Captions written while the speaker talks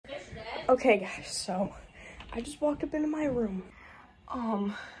Okay guys, so I just walked up into my room.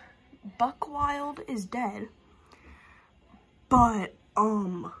 Buck Wild is dead. But,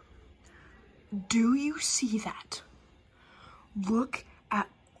 do you see that? Look at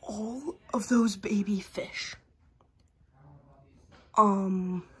all of those baby fish.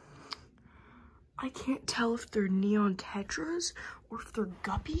 I can't tell if they're neon tetras or if they're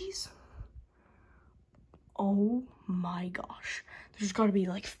guppies. Oh my gosh. There's gotta be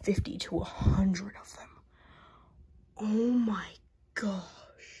like 50 to 100 of them. Oh my gosh.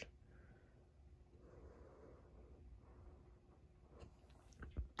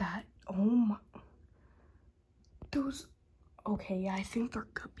 Oh my. Those, okay, yeah, I think they're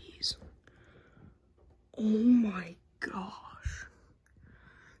guppies. Oh my gosh.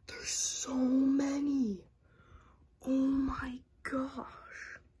 There's so many. Oh my gosh.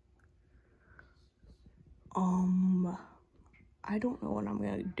 I don't know what I'm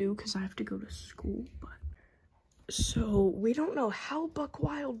gonna do because I have to go to school, but so we don't know how Buck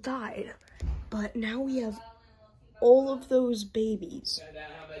Wild died, but now we have all of those babies.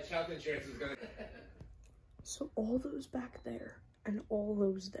 How much health insurance is gonna So all those back there and all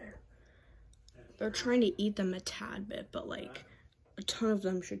those there. They're trying to eat them a tad bit, but like a ton of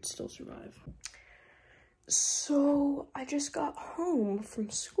them should still survive. So I just got home from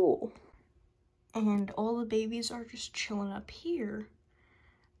school and all the babies are just chilling up here.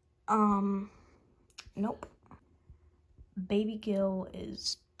 Nope. Baby Gil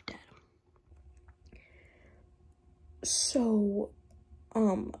is dead. So,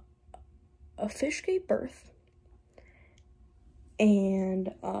 a fish gave birth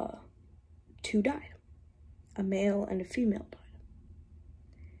and, 2 died. A male and a female died.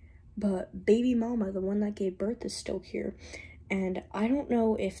 But baby mama, the one that gave birth, is still here. And I don't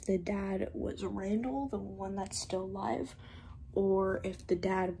know if the dad was Randall, the one that's still alive, or if the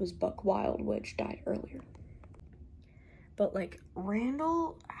dad was Buck Wild, which died earlier. But like,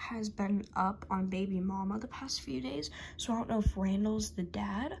 Randall has been up on baby mama the past few days, so I don't know if Randall's the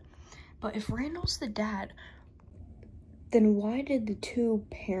dad. But if Randall's the dad, then why did the 2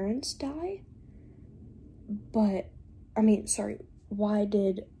 parents die? Why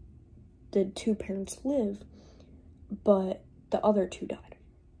did the 2 parents live, but the other 2 died?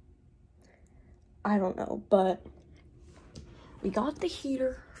 I don't know, but we got the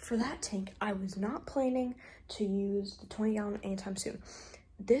heater for that tank. I was not planning to use the 20-gallon anytime soon.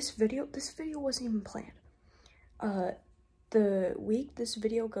 This video wasn't even planned. The week this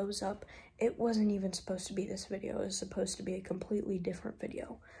video goes up, it wasn't even supposed to be this video. It was supposed to be a completely different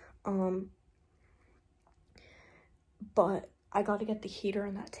video. But I got to get the heater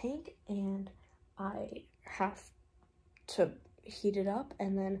in that tank, and I have to heat it up,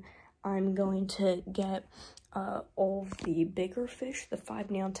 and then I'm going to get all of the bigger fish, the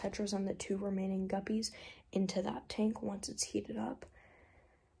 5 neon tetras and the 2 remaining guppies, into that tank once it's heated up.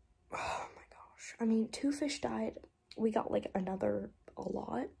 Oh my gosh. I mean, 2 fish died. We got like a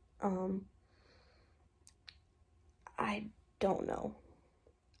lot. I don't know.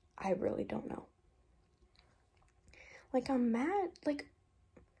 I really don't know. Like, I'm mad. Like,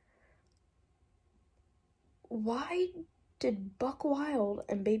 why did Buck Wild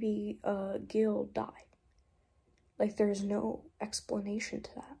and baby Gil die? Like, there's no explanation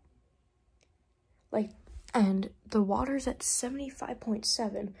to that. Like, and the water's at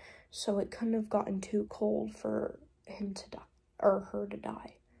 75.7, so it couldn't have gotten too cold for him to die, or her to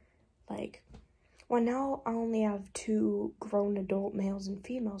die. Like, well, now I only have 2 grown adult males and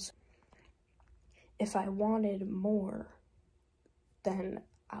females. If I wanted more, then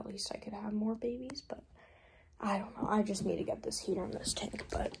at least I could have more babies, but I don't know. I just need to get this heater in this tank,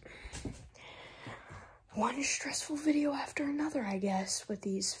 but one stressful video after another, I guess, with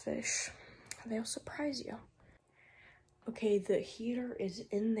these fish. They'll surprise you. Okay, the heater is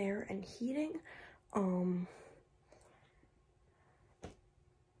in there and heating. I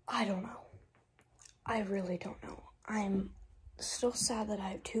don't know. I really don't know. I'm still sad that I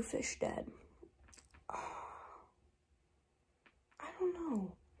have 2 fish dead. I don't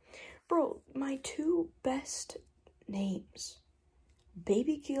know. Bro, my 2 best names,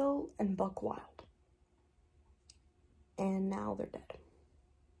 Baby Gil and Buck Wild. And now they're dead.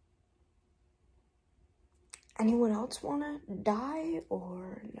 Anyone else want to die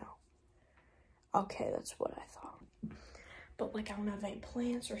or no? Okay, that's what I thought. But like, I don't have any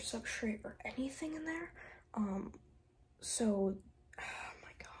plants or substrate or anything in there. So, oh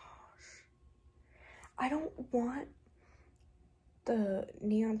my gosh. I don't want the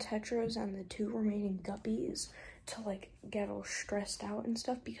neon tetras and the 2 remaining guppies to like get all stressed out and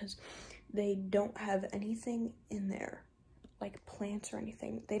stuff because they don't have anything in there. like plants or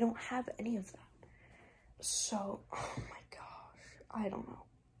anything. They don't have any of that. So, oh my gosh, I don't know.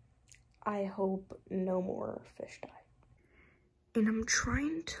 I hope no more fish die. And I'm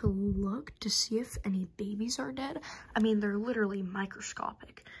trying to look to see if any babies are dead. I mean, they're literally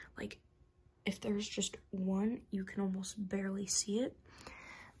microscopic. Like, if there's just one, you can almost barely see it.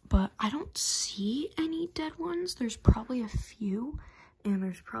 But I don't see any dead ones. There's probably a few, and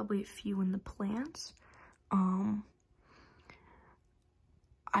there's probably a few in the plants.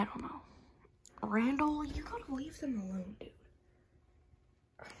 I don't know. Randall, you gotta leave them alone, dude.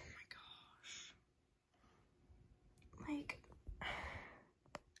 Oh my gosh. Like,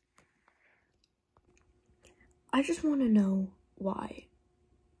 I just want to know why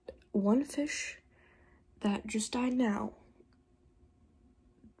one fish that just died now,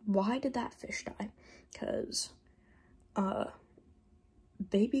 why did that fish die? Because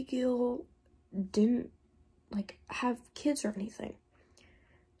baby Gil didn't like have kids or anything,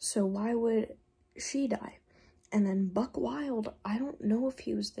 so why would she die? And then Buck Wild, I don't know if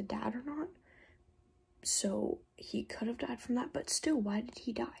he was the dad or not, so he could have died from that, but still, why did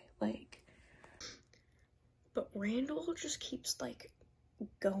he die? Like, but Randall just keeps like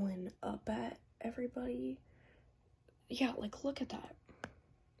going up at everybody. Yeah, like, look at that.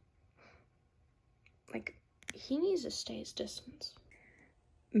 Like, he needs to stay his distance.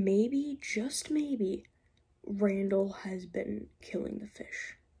 Maybe, just maybe, Randall has been killing the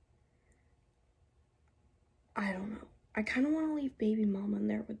fish. I don't know. I kind of want to leave baby mama in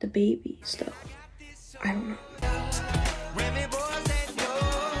there with the babies, though. I don't know.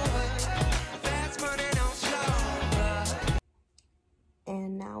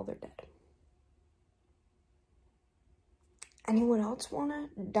 And now they're dead. Anyone else want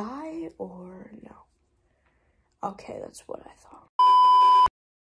to die or no? Okay, that's what I thought.